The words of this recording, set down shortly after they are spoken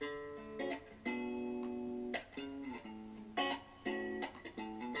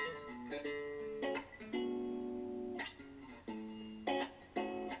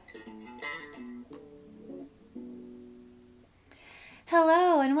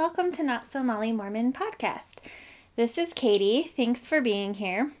Hello, and welcome to Not So Molly Mormon podcast. This is Katie. Thanks for being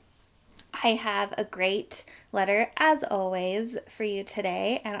here. I have a great letter, as always, for you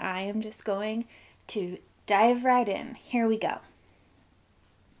today, and I am just going to dive right in. Here we go.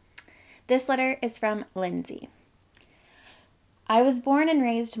 This letter is from Lindsay. I was born and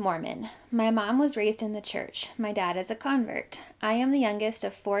raised Mormon. My mom was raised in the church. My dad is a convert. I am the youngest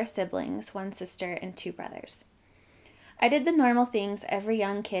of 4 siblings, 1 sister and 2 brothers. I did the normal things every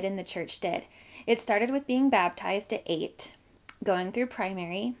young kid in the church did. It started with being baptized at 8, going through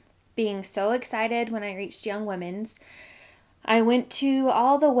primary, being so excited when I reached young women's. I went to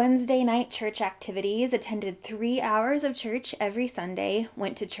all the Wednesday night church activities, attended 3 hours of church every Sunday,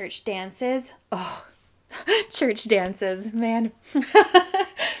 went to church dances. Oh, church dances, man.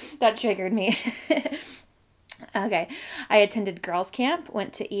 That triggered me. Okay, I attended girls' camp,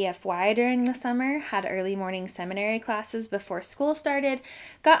 went to EFY during the summer, had early morning seminary classes before school started,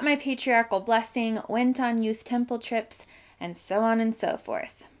 got my patriarchal blessing, went on youth temple trips, and so on and so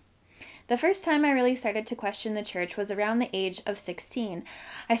forth. The first time I really started to question the church was around the age of 16.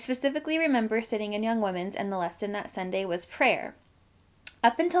 I specifically remember sitting in Young Women's and the lesson that Sunday was prayer.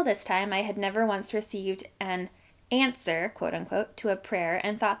 Up until this time, I had never once received an answer, quote unquote, to a prayer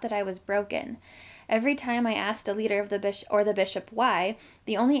and thought that I was broken. Every time I asked a leader of the bishop why,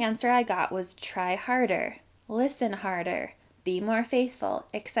 the only answer I got was try harder, listen harder, be more faithful,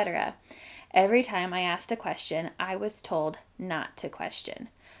 etc. Every time I asked a question, I was told not to question.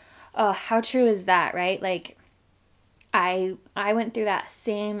 Oh, how true is that, right? Like, I went through that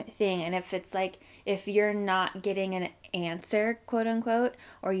same thing, and if you're not getting an answer, quote unquote,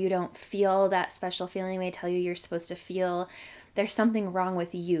 or you don't feel that special feeling they tell you you're supposed to feel, there's something wrong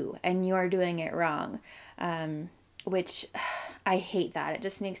with you and you're doing it wrong, which I hate that. It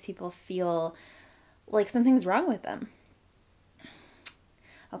just makes people feel like something's wrong with them.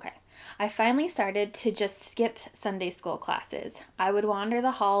 Okay, I finally started to just skip Sunday school classes. I would wander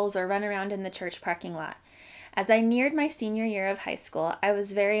the halls or run around in the church parking lot. As I neared my senior year of high school, I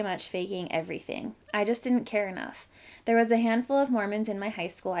was very much faking everything. I just didn't care enough. There was a handful of Mormons in my high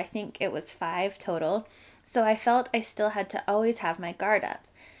school, I think it was 5 total, so I felt I still had to always have my guard up.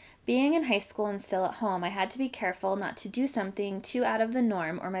 Being in high school and still at home, I had to be careful not to do something too out of the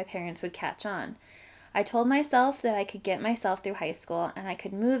norm or my parents would catch on. I told myself that I could get myself through high school and I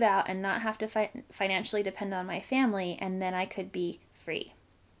could move out and not have to financially depend on my family, and then I could be free.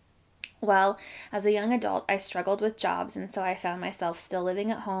 Well, as a young adult, I struggled with jobs, and so I found myself still living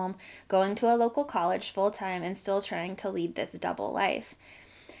at home, going to a local college full-time, and still trying to lead this double life.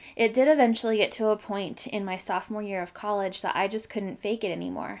 It did eventually get to a point in my sophomore year of college that I just couldn't fake it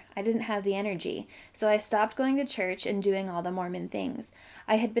anymore. I didn't have the energy, so I stopped going to church and doing all the Mormon things.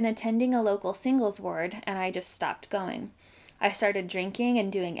 I had been attending a local singles ward, and I just stopped going. I started drinking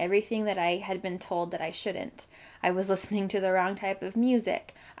and doing everything that I had been told that I shouldn't. I was listening to the wrong type of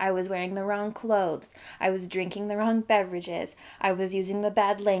music. I was wearing the wrong clothes. I was drinking the wrong beverages. I was using the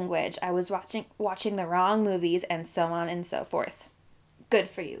bad language. I was watching the wrong movies, and so on and so forth. Good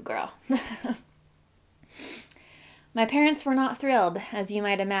for you, girl. My parents were not thrilled, as you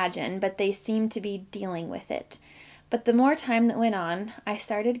might imagine, but they seemed to be dealing with it. But the more time that went on, I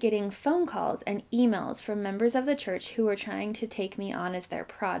started getting phone calls and emails from members of the church who were trying to take me on as their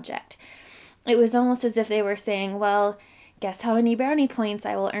project. It was almost as if they were saying, well, guess how many brownie points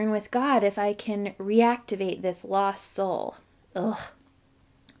I will earn with God if I can reactivate this lost soul. Ugh.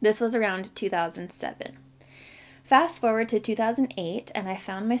 This was around 2007. Fast forward to 2008, and I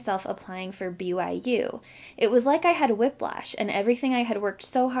found myself applying for BYU. It was like I had whiplash, and everything I had worked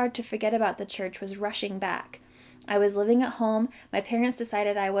so hard to forget about the church was rushing back. I was living at home. My parents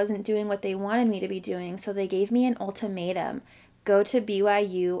decided I wasn't doing what they wanted me to be doing, so they gave me an ultimatum. Go to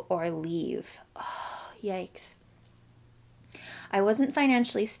BYU or leave. Oh, yikes. I wasn't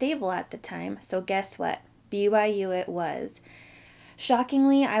financially stable at the time, so guess what? BYU it was.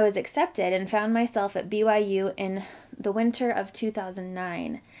 Shockingly, I was accepted and found myself at BYU in the winter of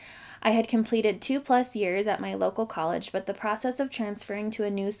 2009. I had completed 2+ years at my local college, but the process of transferring to a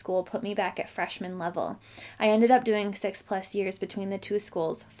new school put me back at freshman level. I ended up doing 6+ years between the 2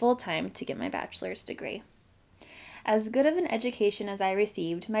 schools, full-time, to get my bachelor's degree. As good of an education as I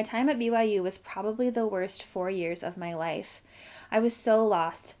received, my time at BYU was probably the worst 4 years of my life. I was so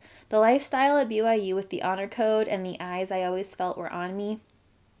lost. The lifestyle at BYU with the honor code and the eyes I always felt were on me,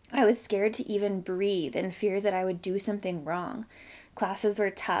 I was scared to even breathe in fear that I would do something wrong. Classes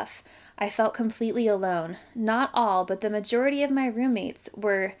were tough. I felt completely alone. Not all, but the majority of my roommates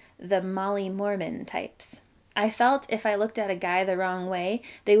were the Molly Mormon types. I felt if I looked at a guy the wrong way,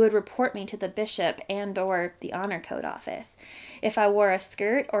 they would report me to the bishop and or the honor code office. If I wore a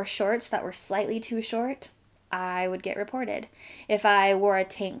skirt or shorts that were slightly too short, I would get reported. If I wore a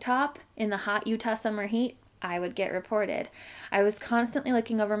tank top in the hot Utah summer heat, I would get reported. I was constantly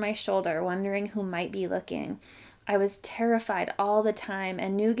looking over my shoulder, wondering who might be looking. I was terrified all the time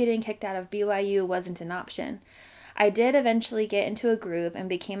and knew getting kicked out of BYU wasn't an option. I did eventually get into a groove and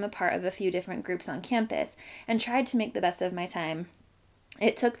became a part of a few different groups on campus and tried to make the best of my time.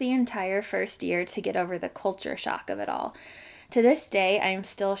 It took the entire first year to get over the culture shock of it all. To this day, I am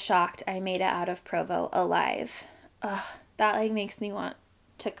still shocked I made it out of Provo alive. Ugh, that makes me want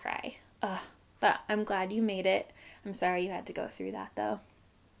to cry. Ugh, but I'm glad you made it. I'm sorry you had to go through that though.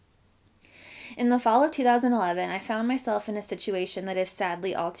 In the fall of 2011, I found myself in a situation that is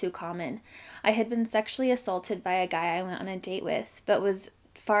sadly all too common. I had been sexually assaulted by a guy I went on a date with, but was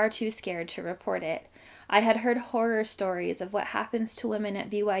far too scared to report it. I had heard horror stories of what happens to women at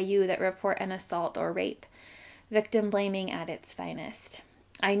BYU that report an assault or rape. Victim blaming at its finest.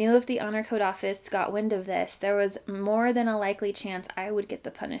 I knew if the Honor Code office got wind of this, there was more than a likely chance I would get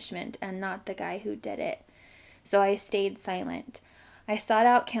the punishment and not the guy who did it. So I stayed silent. I sought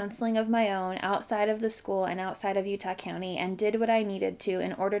out counseling of my own outside of the school and outside of Utah County and did what I needed to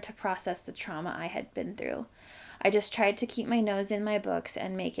in order to process the trauma I had been through. I just tried to keep my nose in my books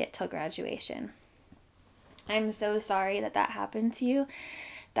and make it till graduation. I'm so sorry that happened to you.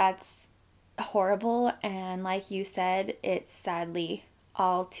 That's horrible, and like you said, it's sadly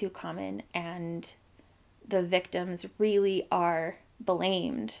all too common, and the victims really are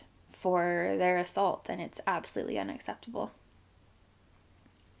blamed for their assault, and it's absolutely unacceptable.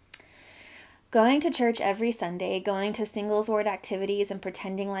 Going to church every Sunday, going to singles ward activities, and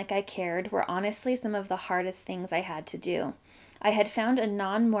pretending like I cared were honestly some of the hardest things I had to do. I had found a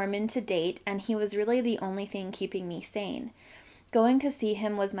non-Mormon to date, and he was really the only thing keeping me sane. Going to see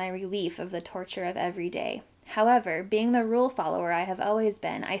him was my relief of the torture of every day. However, being the rule follower I have always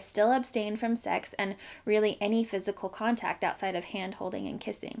been, I still abstained from sex and really any physical contact outside of hand-holding and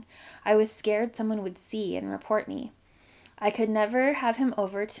kissing. I was scared someone would see and report me. I could never have him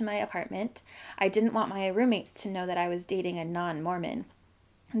over to my apartment. I didn't want my roommates to know that I was dating a non-Mormon.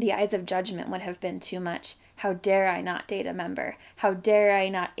 The eyes of judgment would have been too much. How dare I not date a member? How dare I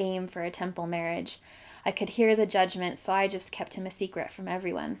not aim for a temple marriage? I could hear the judgment, so I just kept him a secret from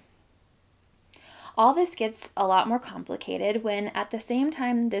everyone. All this gets a lot more complicated when at the same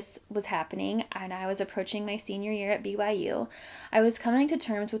time this was happening and I was approaching my senior year at BYU, I was coming to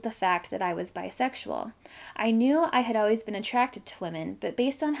terms with the fact that I was bisexual. I knew I had always been attracted to women, but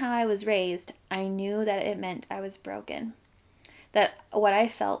based on how I was raised, I knew that it meant I was broken, that what I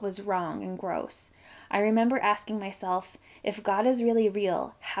felt was wrong and gross. I remember asking myself, if God is really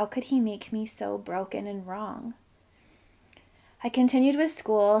real, how could he make me so broken and wrong? I continued with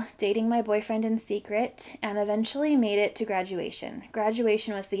school, dating my boyfriend in secret, and eventually made it to graduation.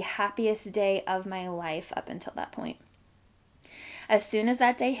 Graduation was the happiest day of my life up until that point. As soon as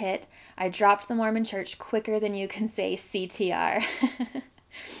that day hit, I dropped the Mormon church quicker than you can say CTR.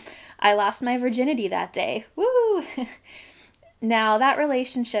 I lost my virginity that day. Woo! Now, that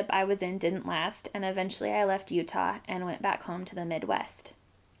relationship I was in didn't last, and eventually I left Utah and went back home to the Midwest.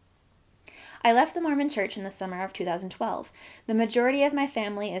 I left the Mormon church in the summer of 2012. The majority of my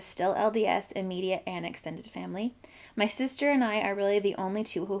family is still LDS, immediate and extended family. My sister and I are really the only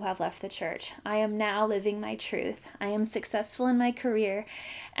two who have left the church. I am now living my truth. I am successful in my career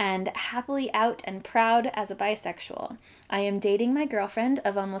and happily out and proud as a bisexual. I am dating my girlfriend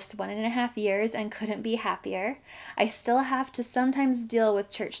of almost 1.5 years and couldn't be happier. I still have to sometimes deal with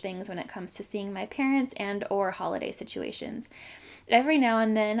church things when it comes to seeing my parents and or holiday situations. Every now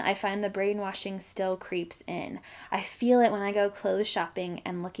and then, I find the brainwashing still creeps in. I feel it when I go clothes shopping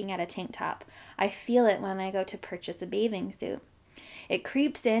and looking at a tank top. I feel it when I go to purchase a bathing suit. It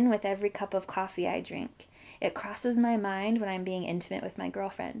creeps in with every cup of coffee I drink. It crosses my mind when I'm being intimate with my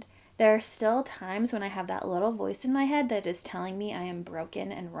girlfriend. There are still times when I have that little voice in my head that is telling me I am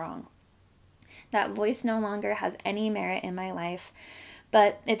broken and wrong. That voice no longer has any merit in my life.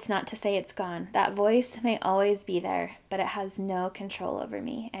 But it's not to say it's gone. That voice may always be there, but it has no control over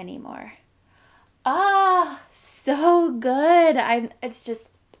me anymore. Ah, so good. It's just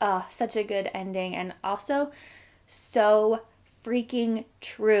such a good ending, and also so freaking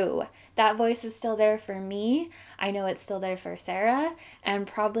true. That voice is still there for me. I know it's still there for Sarah and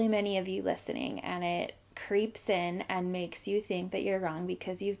probably many of you listening, and it creeps in and makes you think that you're wrong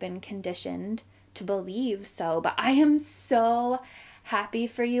because you've been conditioned to believe so. But I am so happy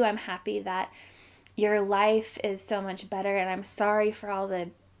for you. I'm happy that your life is so much better, and I'm sorry for all the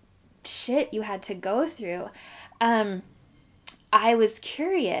shit you had to go through. I was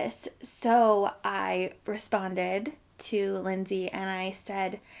curious, so I responded to Lindsay and I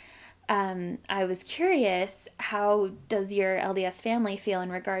said, I was curious, how does your LDS family feel in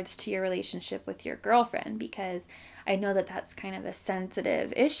regards to your relationship with your girlfriend? Because I know that that's kind of a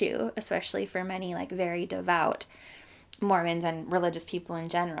sensitive issue, especially for many like very devout Mormons and religious people in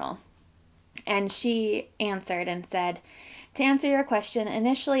general. And she answered and said, to answer your question,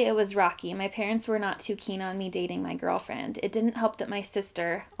 initially it was rocky. My parents were not too keen on me dating my girlfriend. It didn't help that my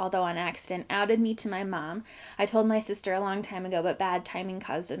sister, although on accident, outed me to my mom. I told my sister a long time ago, but bad timing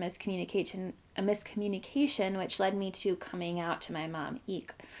caused a miscommunication which led me to coming out to my mom.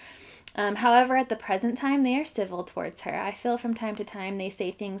 Eek. However, at the present time, they are civil towards her. I feel from time to time they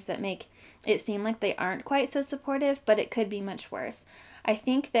say things that make it seem like they aren't quite so supportive, but it could be much worse. I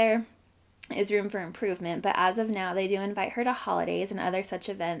think there is room for improvement, but as of now, they do invite her to holidays and other such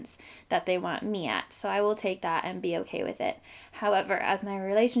events that they want me at, so I will take that and be okay with it. However, as my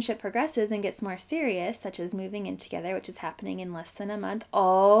relationship progresses and gets more serious, such as moving in together, which is happening in less than a month,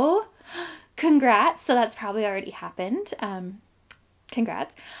 congrats, so that's probably already happened.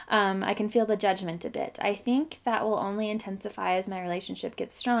 Congrats. I can feel the judgment a bit. I think that will only intensify as my relationship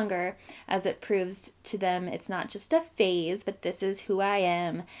gets stronger, as it proves to them it's not just a phase, but this is who I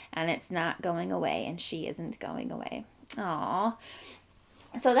am, and it's not going away, and she isn't going away. Aww.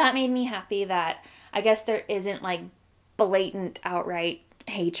 So that made me happy that I guess there isn't like blatant, outright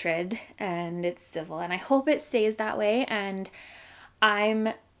hatred, and it's civil, and I hope it stays that way, and I'm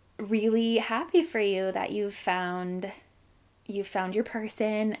really happy for you that you found your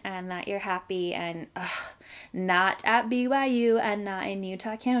person and that you're happy and not at BYU and not in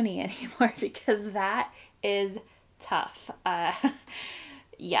Utah County anymore, because that is tough.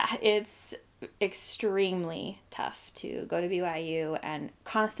 Yeah, it's extremely tough to go to BYU and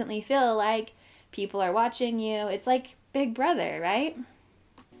constantly feel like people are watching you. It's like Big Brother, right?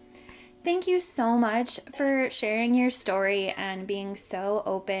 Thank you so much for sharing your story and being so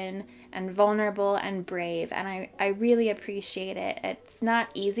open and vulnerable and brave, and I really appreciate it. It's not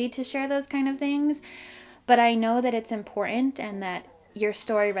easy to share those kind of things, but I know that it's important and that your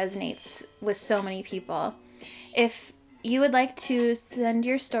story resonates with so many people. If you would like to send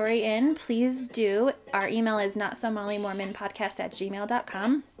your story in, please do. Our email is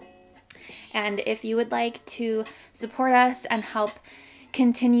notsomollymormonpodcast@gmail.com. And if you would like to support us and help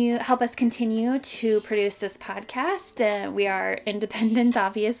us continue to produce this podcast. We are independent,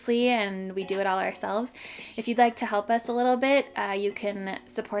 obviously, and we do it all ourselves. If you'd like to help us a little bit, you can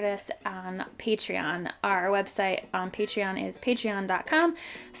support us on Patreon. Our website on Patreon is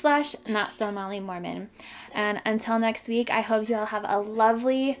patreon.com/notsomollymormon. And until next week, I hope you all have a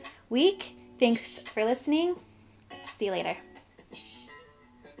lovely week. Thanks for listening. See you later.